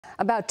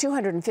About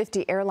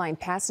 250 airline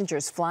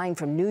passengers flying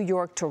from New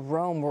York to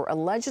Rome were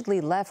allegedly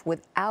left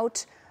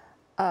without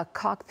a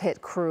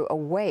cockpit crew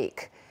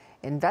awake.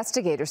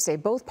 Investigators say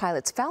both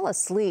pilots fell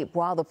asleep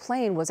while the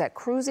plane was at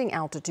cruising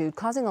altitude,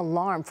 causing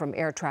alarm from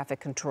air traffic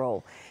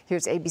control.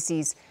 Here's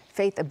ABC's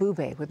Faith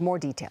Abube with more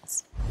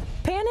details.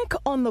 Panic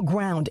on the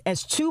ground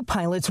as two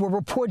pilots were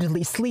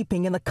reportedly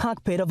sleeping in the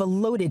cockpit of a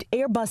loaded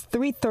Airbus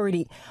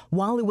 330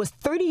 while it was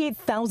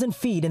 38,000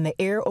 feet in the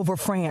air over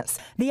France.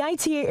 The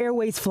ITA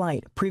Airways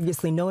flight,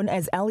 previously known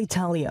as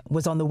Alitalia,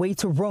 was on the way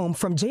to Rome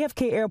from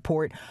JFK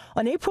Airport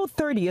on April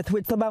 30th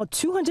with about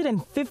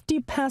 250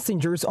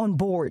 passengers on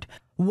board.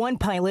 One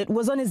pilot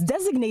was on his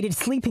designated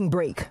sleeping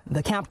break.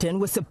 The captain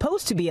was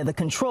supposed to be at the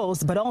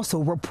controls, but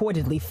also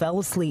reportedly fell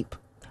asleep.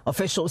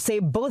 Officials say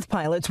both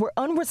pilots were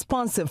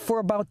unresponsive for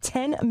about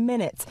 10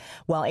 minutes,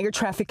 while air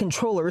traffic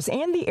controllers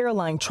and the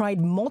airline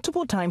tried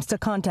multiple times to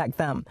contact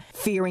them.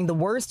 Fearing the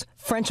worst,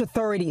 French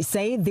authorities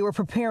say they were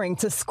preparing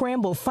to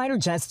scramble fighter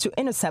jets to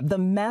intercept the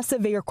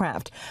massive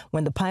aircraft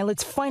when the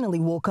pilots finally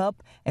woke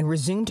up and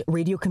resumed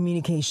radio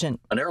communication.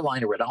 An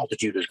airliner at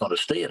altitude is going to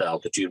stay at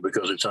altitude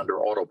because it's under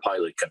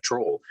autopilot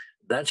control.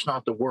 That's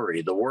not the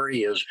worry. The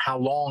worry is how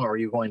long are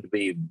you going to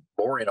be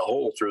boring a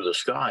hole through the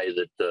sky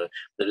that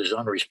is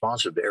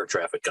unresponsive to air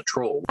traffic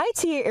control.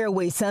 ITA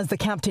Airways says the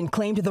captain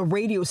claimed the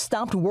radio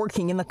stopped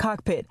working in the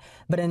cockpit,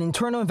 but an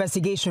internal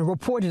investigation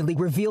reportedly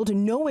revealed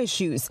no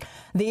issues.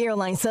 The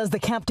airline says the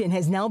captain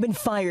has now been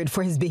fired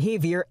for his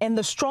behavior and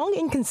the strong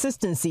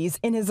inconsistencies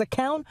in his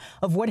account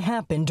of what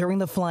happened during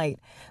the flight.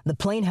 The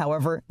plane,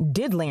 however,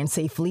 did land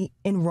safely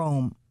in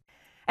Rome.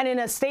 And in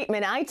a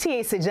statement,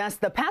 ITA suggests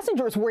the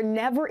passengers were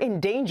never in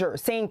danger,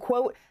 saying,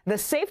 quote, "The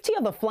safety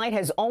of the flight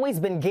has always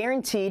been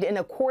guaranteed in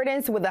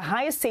accordance with the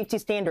highest safety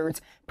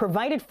standards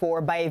provided for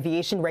by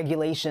aviation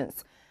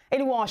regulations."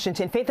 In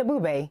Washington, Faith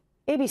Abube,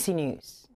 ABC News.